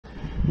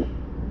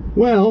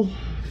Well,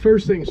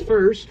 first things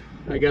first,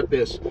 I got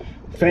this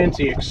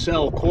fancy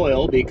Excel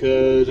coil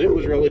because it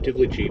was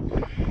relatively cheap.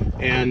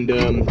 And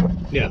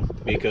yeah,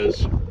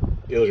 because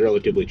it was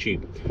relatively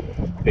cheap,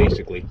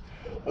 basically.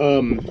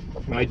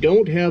 I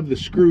don't have the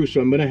screw, so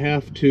I'm going to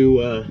have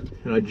to,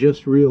 and I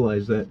just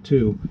realized that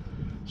too.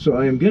 So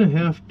I am going to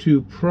have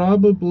to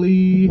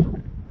probably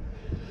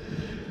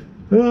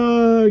get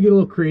a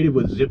little creative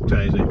with zip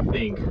ties, I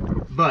think.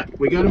 But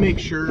we got to make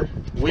sure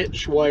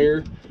which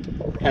wire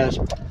has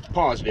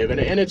positive, and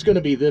it's going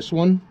to be this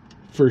one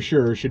for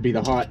sure, should be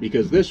the hot,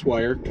 because this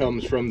wire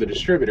comes from the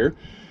distributor,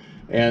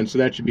 and so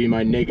that should be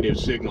my negative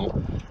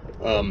signal,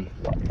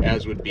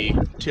 as would be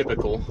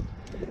typical.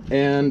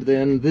 And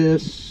then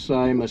this,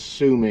 I'm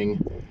assuming,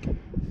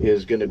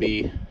 is going to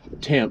be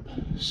temp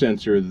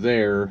sensor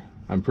there,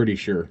 I'm pretty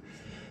sure.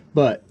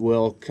 But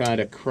we'll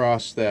kind of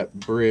cross that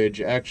bridge.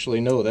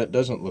 Actually, no, that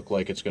doesn't look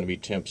like it's going to be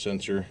temp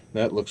sensor.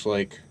 That looks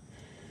like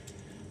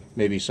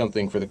maybe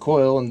something for the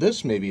coil, and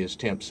this maybe is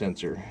temp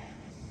sensor.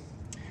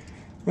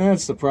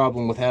 That's the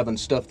problem with having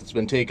stuff that's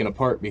been taken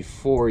apart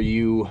before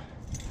you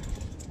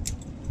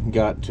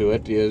got to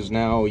it, is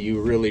now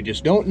you really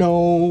just don't know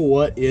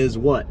what is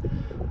what.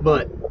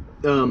 But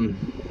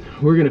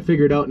we're going to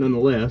figure it out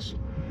nonetheless.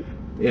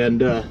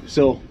 And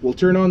so we'll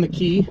turn on the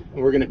key,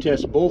 and we're going to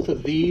test both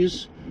of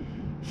these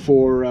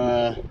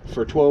for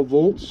 12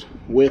 volts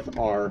with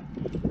our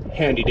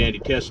handy dandy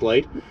test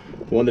light.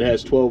 The one that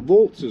has 12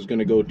 volts is going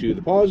to go to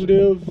the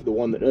positive, the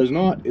one that does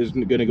not is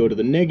going to go to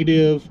the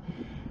negative,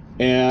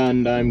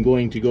 and I'm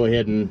going to go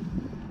ahead and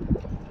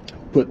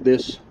put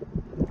this,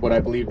 what I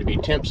believe to be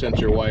temp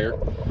sensor wire,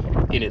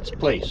 in its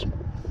place.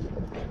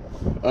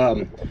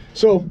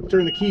 So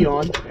turn the key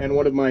on, and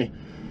one of my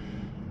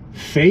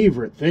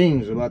favorite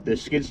things about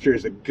this skid steer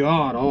is the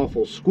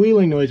god-awful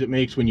squealing noise it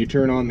makes when you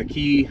turn on the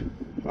key.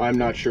 I'm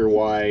not sure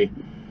why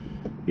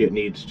it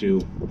needs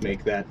to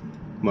make that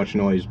much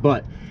noise,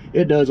 but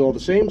it does all the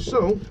same.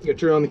 So I'm gonna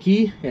turn on the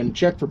key and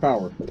check for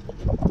power.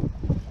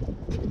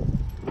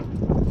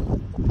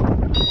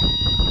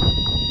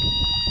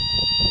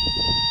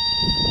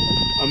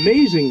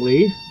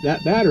 Amazingly,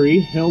 that battery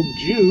held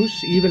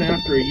juice even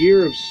after a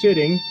year of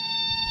sitting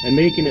and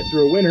making it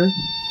through a winter.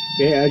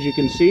 Okay, as you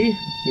can see,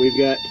 we've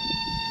got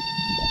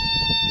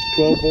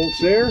 12 volts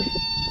there,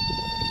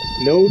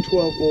 no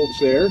 12 volts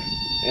there,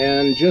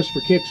 and just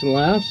for kicks and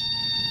laughs,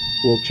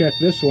 we'll check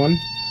this one,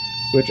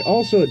 which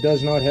also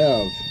does not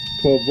have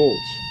 12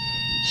 volts.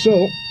 So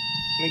let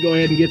me go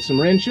ahead and get some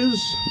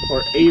wrenches,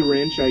 or a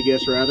wrench I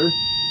guess rather,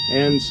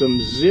 and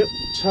some zip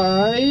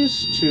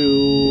ties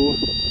to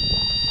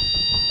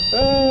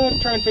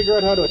try and figure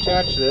out how to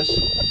attach this,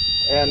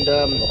 and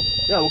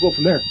yeah, we'll go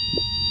from there.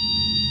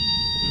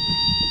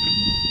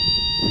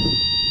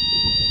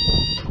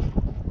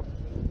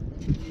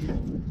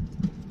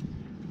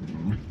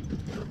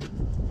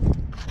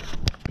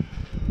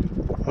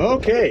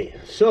 Okay,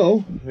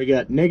 so we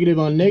got negative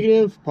on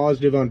negative,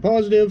 positive on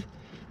positive,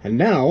 and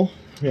now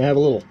we have a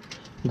little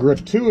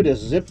gratuitous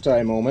zip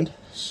tie moment.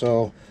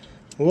 So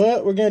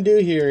what we're going to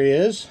do here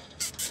is,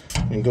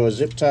 we can go a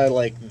zip tie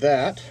like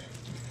that.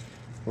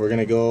 We're going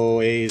to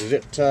go a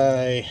zip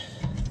tie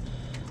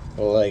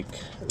like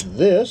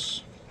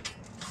this.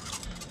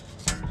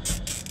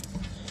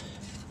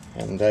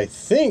 And I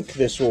think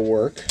this will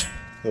work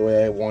the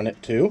way I want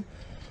it to.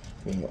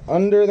 We can go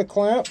under the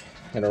clamp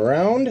and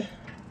around,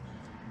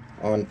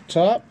 on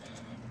top,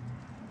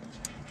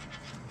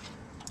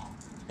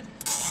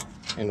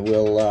 and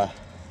we'll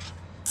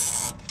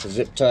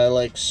zip tie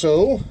like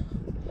so.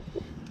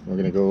 We're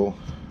going to go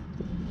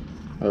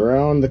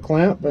around the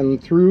clamp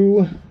and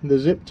through the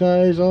zip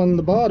ties on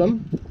the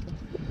bottom,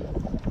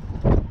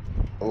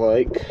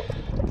 like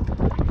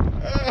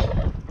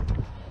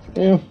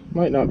yeah,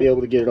 might not be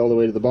able to get it all the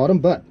way to the bottom,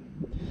 but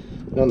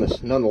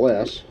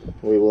nonetheless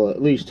we will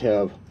at least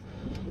have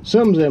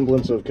some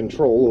semblance of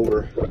control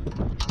over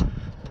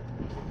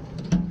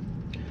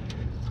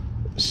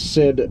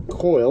said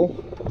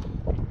coil,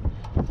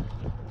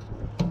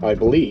 I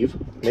believe.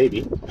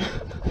 Maybe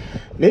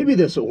maybe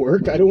this will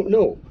work, I don't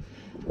know,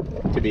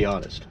 to be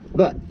honest,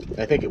 but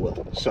I think it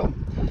will. So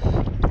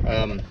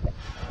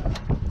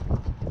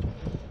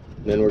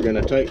then we're going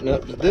to tighten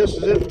up this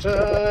zip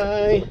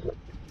tie,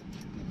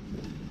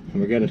 and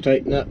we're going to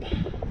tighten up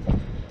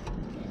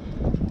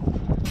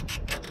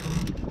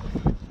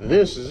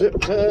this zip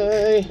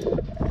tie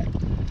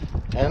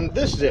and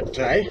this zip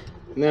tie,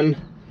 and then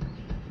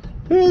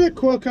the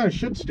coil kind of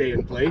should stay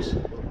in place.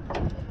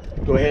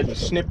 Go ahead and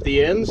snip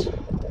the ends,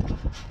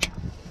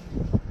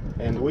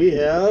 and we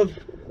have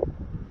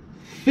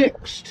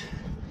fixed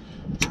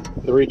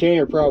the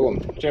retainer problem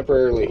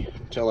temporarily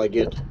until I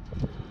get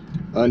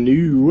a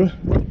new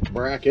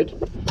bracket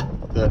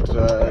that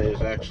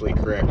is actually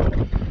correct.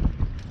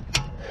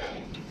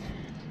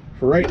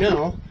 For right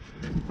now,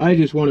 I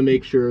just want to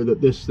make sure that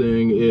this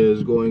thing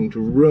is going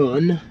to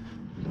run.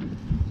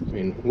 I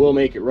mean, we'll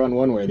make it run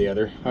one way or the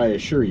other, I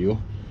assure you.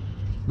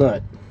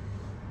 But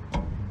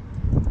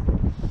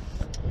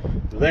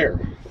there,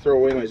 throw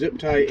away my zip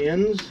tie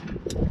ends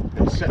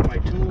and set my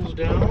tools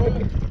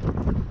down.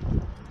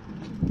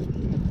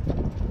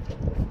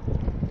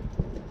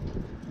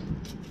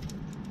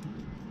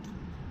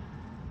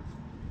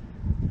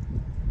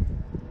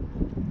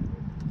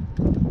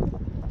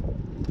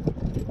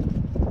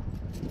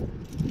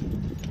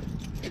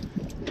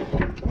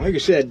 Like I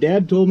said,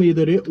 Dad told me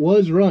that it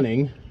was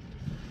running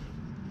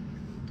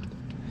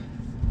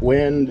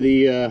when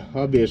the,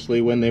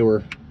 obviously when they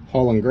were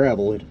hauling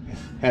gravel, it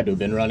had to have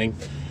been running.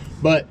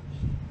 But,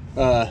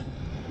 not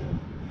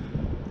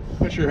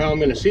sure how I'm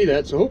going to see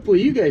that, so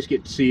hopefully you guys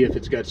get to see if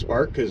it's got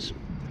spark, because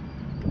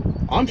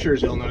I'm sure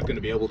as hell not going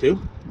to be able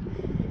to.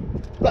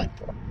 But,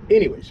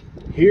 anyways,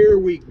 here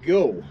we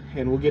go,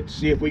 and we'll get to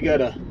see if we got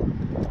a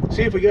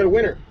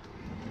winner.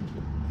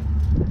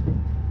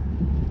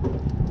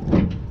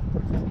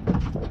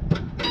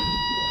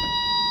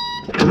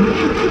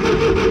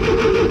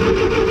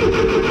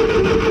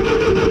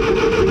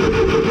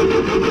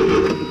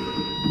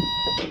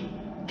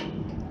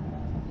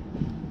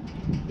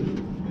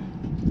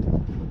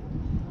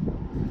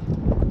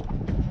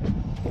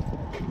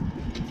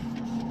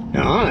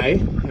 Now I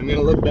am going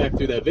to look back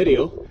through that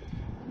video,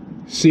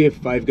 see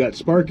if I've got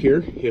spark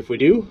here. If we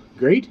do,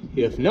 great.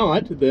 If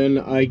not, then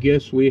I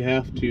guess we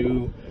have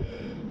to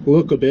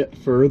look a bit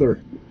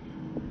further.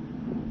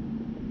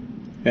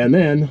 And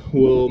then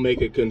we'll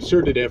make a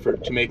concerted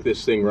effort to make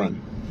this thing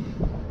run.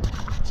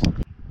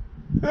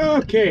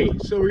 Okay,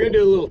 so we're going to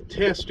do a little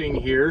testing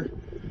here.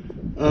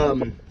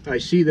 I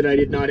see that I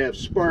did not have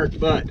spark,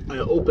 but I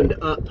opened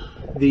up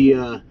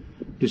the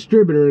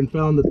distributor and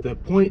found that the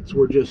points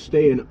were just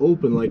staying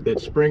open, like that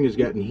spring has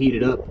gotten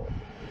heated up.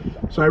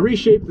 So I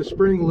reshaped the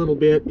spring a little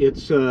bit.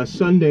 It's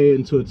Sunday,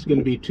 and so it's going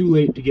to be too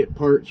late to get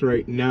parts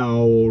right now.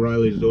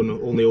 O'Reilly's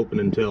only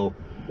open until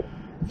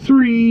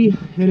 3,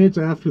 and it's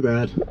after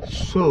that.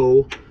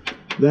 So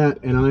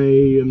that, and I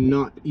am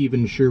not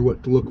even sure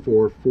what to look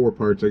for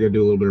parts. I got to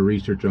do a little bit of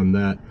research on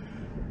that.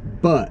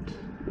 But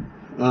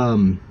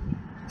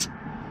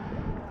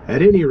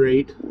at any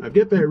rate, I've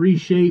got that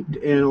reshaped,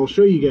 and I'll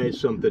show you guys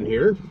something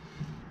here.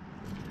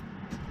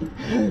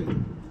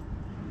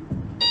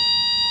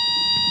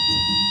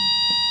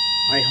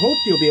 I hope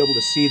you'll be able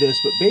to see this,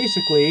 but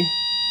basically,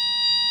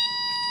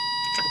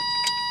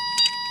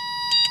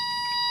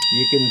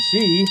 you can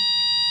see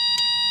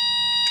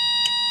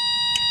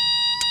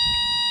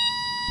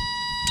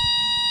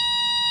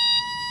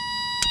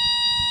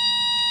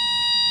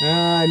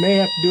I may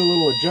have to do a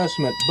little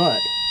adjustment,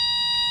 but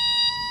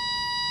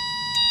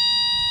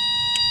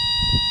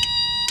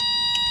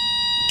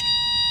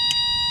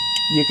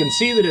you can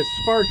see that it's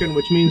sparking,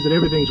 which means that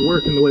everything's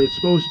working the way it's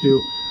supposed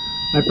to.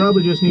 I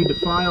probably just need to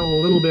file a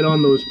little bit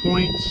on those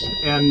points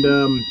and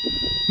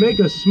make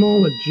a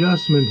small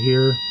adjustment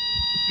here,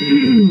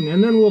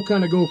 and then we'll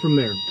kind of go from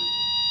there.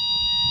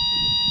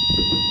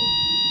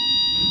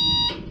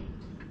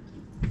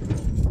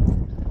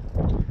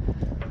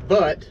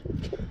 But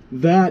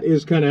that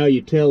is kind of how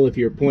you tell if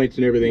your points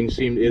and everything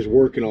is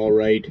working all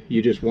right.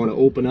 You just want to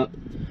open up,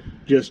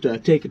 just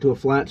take it to a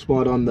flat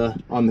spot on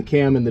the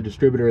cam and the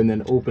distributor, and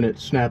then open it,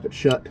 snap it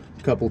shut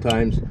a couple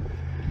times,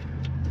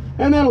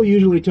 and that'll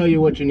usually tell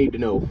you what you need to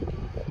know.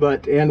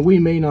 And we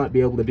may not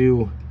be able to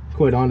do,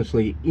 quite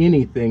honestly,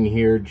 anything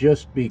here,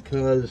 just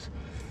because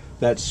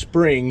that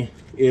spring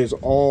is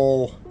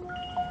all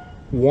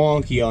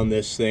wonky on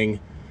this thing.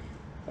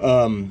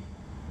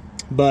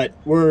 But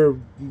we're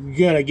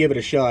gonna give it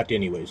a shot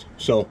anyways.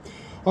 So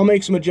I'll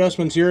make some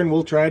adjustments here and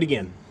we'll try it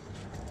again.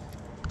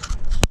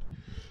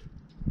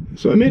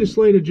 So I made a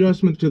slight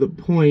adjustment to the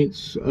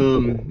points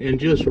and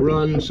just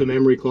run some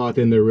emery cloth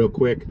in there real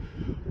quick.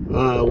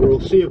 We'll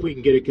see if we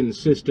can get a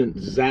consistent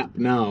zap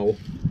now.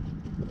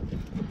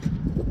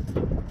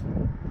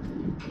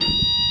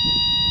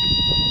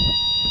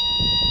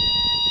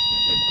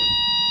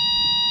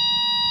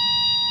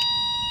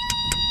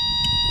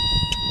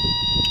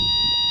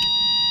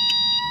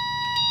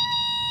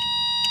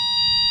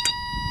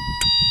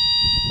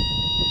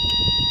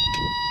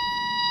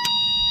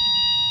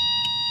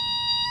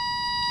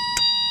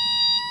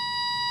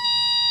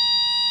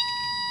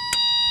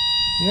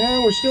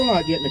 No, we're still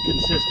not getting a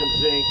consistent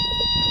zing.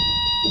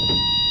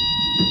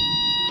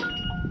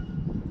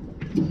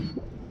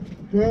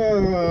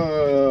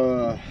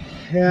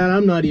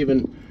 And I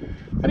didn't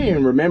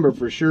even remember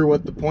for sure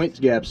what the points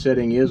gap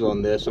setting is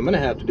on this. I'm gonna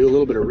have to do a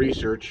little bit of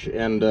research,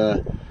 and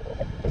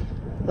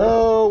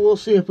we'll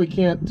see if we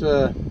can't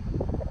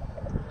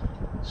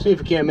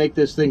make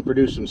this thing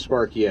produce some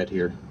spark yet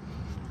here.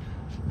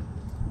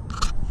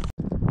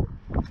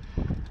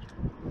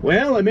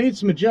 Well, I made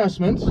some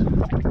adjustments,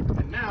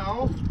 and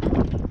now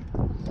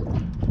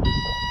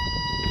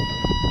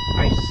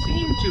I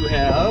seem to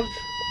have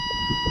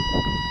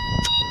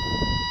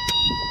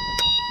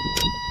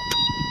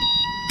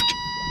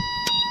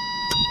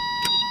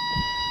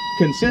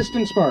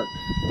consistent spark.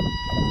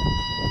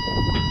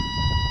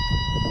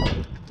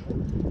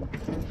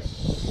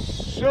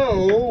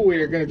 So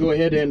we're going to go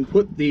ahead and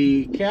put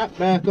the cap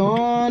back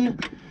on,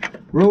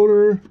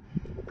 rotor,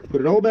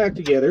 put it all back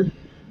together,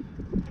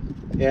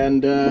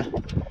 and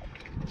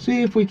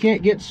see if we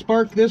can't get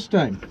spark this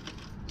time.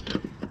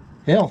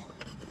 Hell,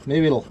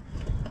 maybe it'll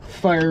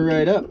fire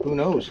right up, who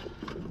knows.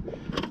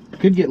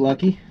 Could get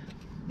lucky.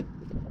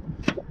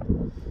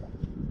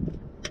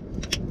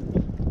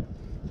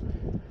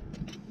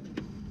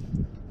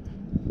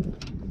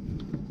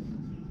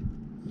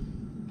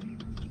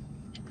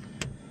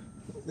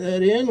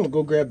 that in. We'll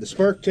go grab the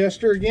spark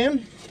tester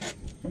again.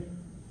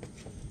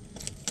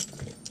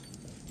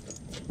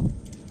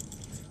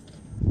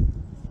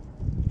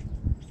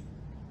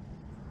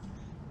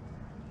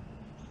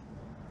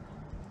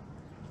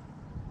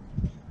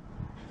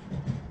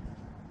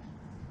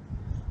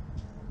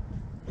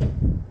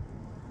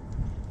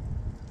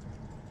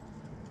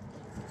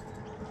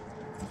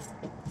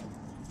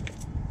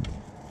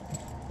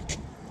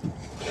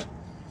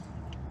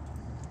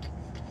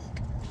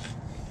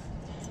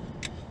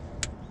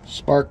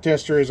 Spark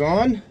tester is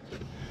on.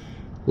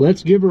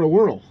 Let's give her a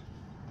whirl.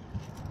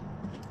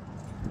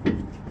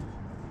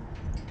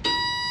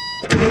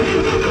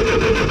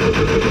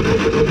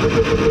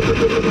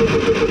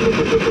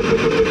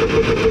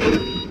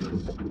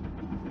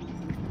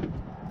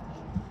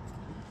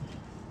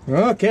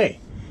 Okay,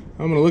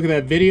 I'm going to look at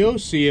that video,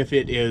 see if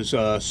it is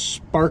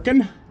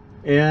sparking,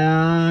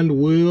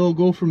 and we'll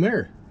go from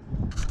there.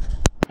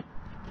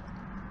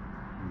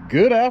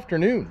 Good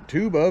afternoon,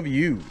 tube of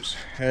ewes.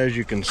 As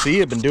you can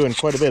see, I've been doing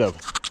quite a bit of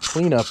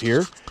cleanup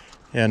here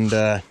and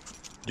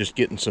just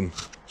getting some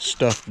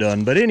stuff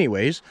done. But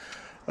anyways,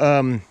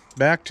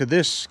 back to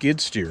this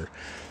skid steer.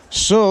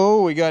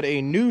 So we got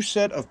a new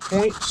set of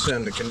points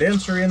and a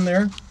condenser in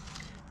there,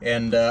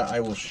 and I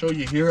will show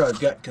you here. I've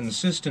got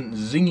consistent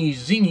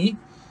zingy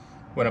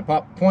when I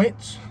pop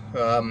points.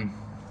 Let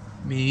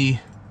me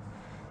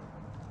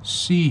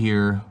see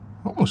here.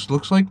 Almost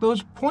looks like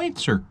those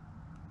points are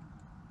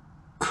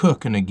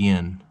cooking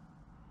again.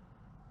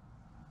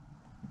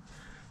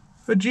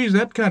 But geez,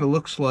 that kind of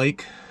looks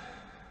like,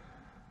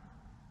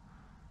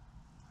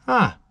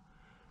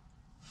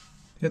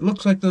 it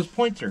looks like those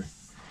points are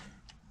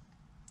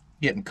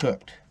getting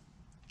cooked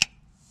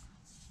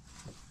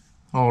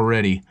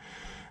already.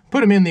 Put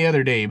them in the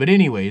other day, but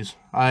anyways,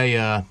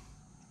 so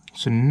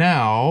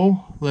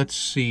now let's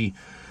see.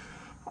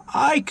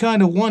 I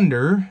kind of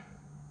wonder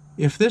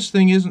if this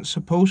thing isn't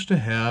supposed to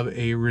have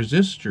a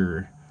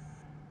resistor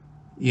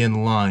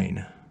in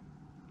line,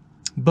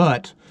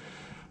 but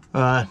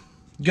well,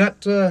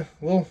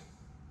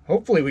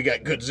 hopefully we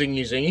got good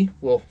zingy.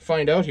 We'll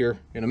find out here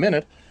in a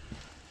minute.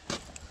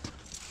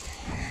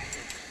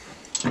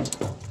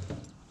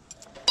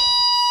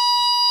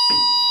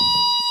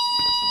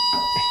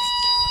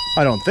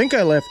 I don't think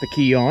I left the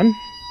key on.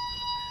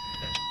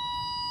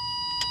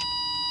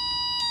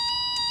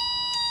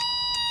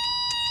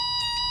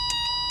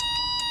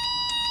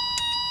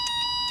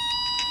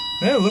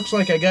 Well, it looks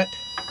like I got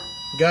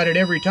it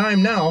every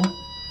time now.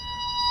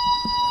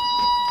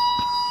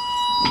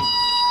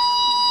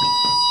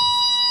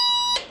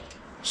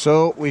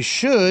 So we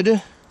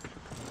should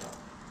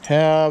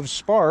have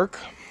spark.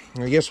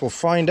 I guess we'll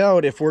find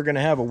out if we're going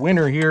to have a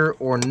winner here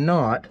or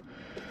not.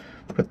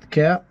 Put the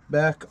cap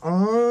back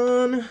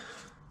on,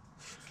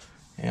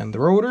 and the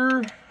rotor,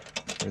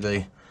 or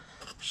the,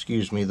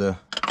 excuse me, the,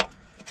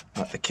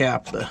 not the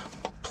cap, the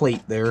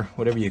plate there,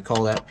 whatever you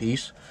call that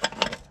piece,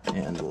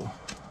 and we'll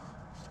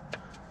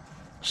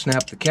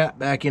snap the cap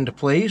back into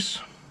place.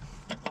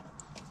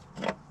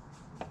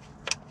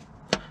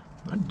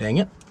 Oh, dang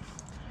it.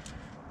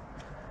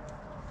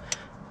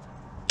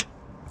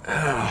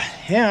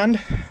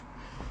 And,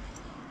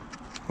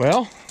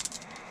 well,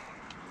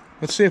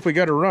 let's see if we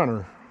got a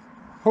runner.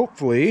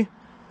 Hopefully,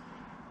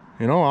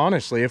 you know,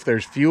 honestly, if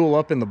there's fuel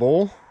up in the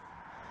bowl,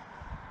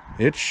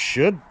 it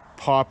should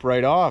pop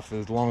right off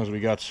as long as we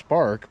got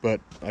spark.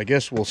 But I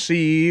guess we'll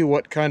see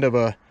what kind of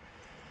a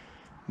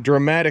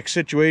dramatic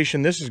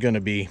situation this is going to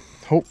be.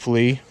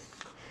 Hopefully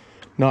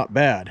not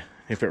bad.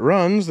 If it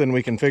runs, then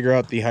we can figure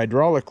out the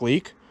hydraulic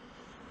leak.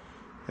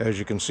 As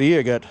you can see,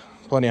 I got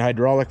plenty of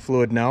hydraulic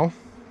fluid now,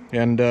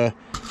 and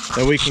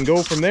then we can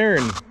go from there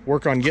and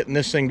work on getting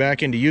this thing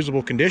back into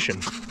usable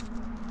condition.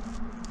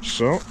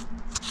 So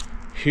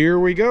here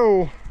we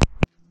go.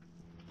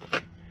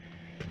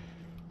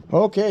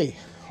 Okay,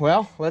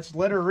 well, let's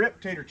let her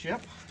rip, Tater Chip.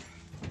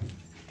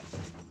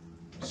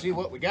 See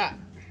what we got.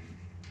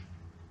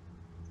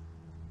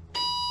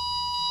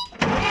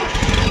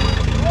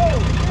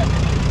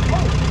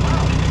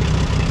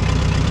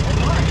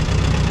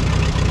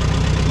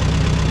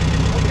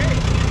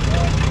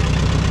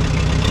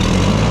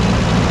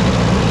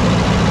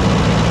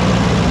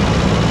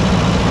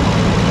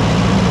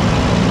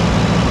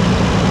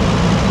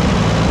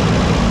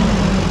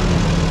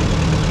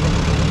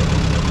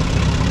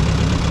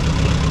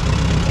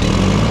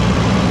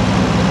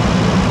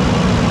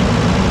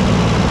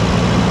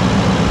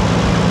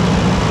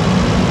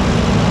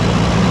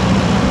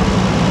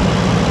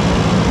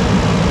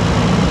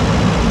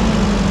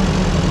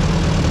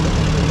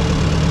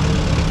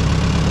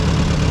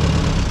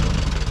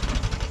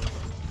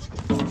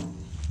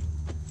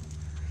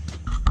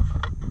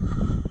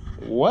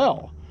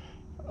 Well,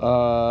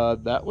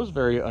 that was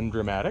very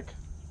undramatic,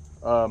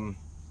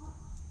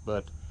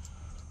 but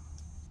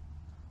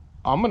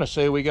I'm gonna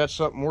say we got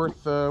something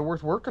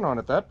worth working on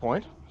at that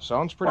point.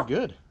 Sounds pretty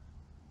good.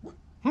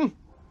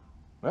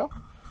 Well,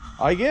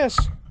 I guess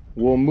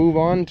we'll move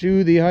on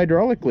to the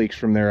hydraulic leaks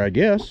from there, I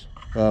guess.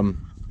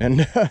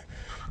 And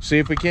see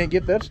if we can't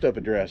get that stuff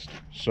addressed.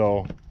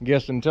 So I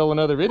guess until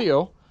another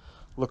video,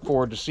 look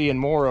forward to seeing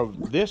more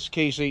of this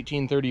Case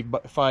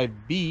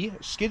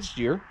 1835B skid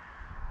steer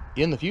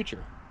in the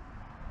future.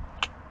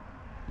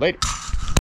 Later.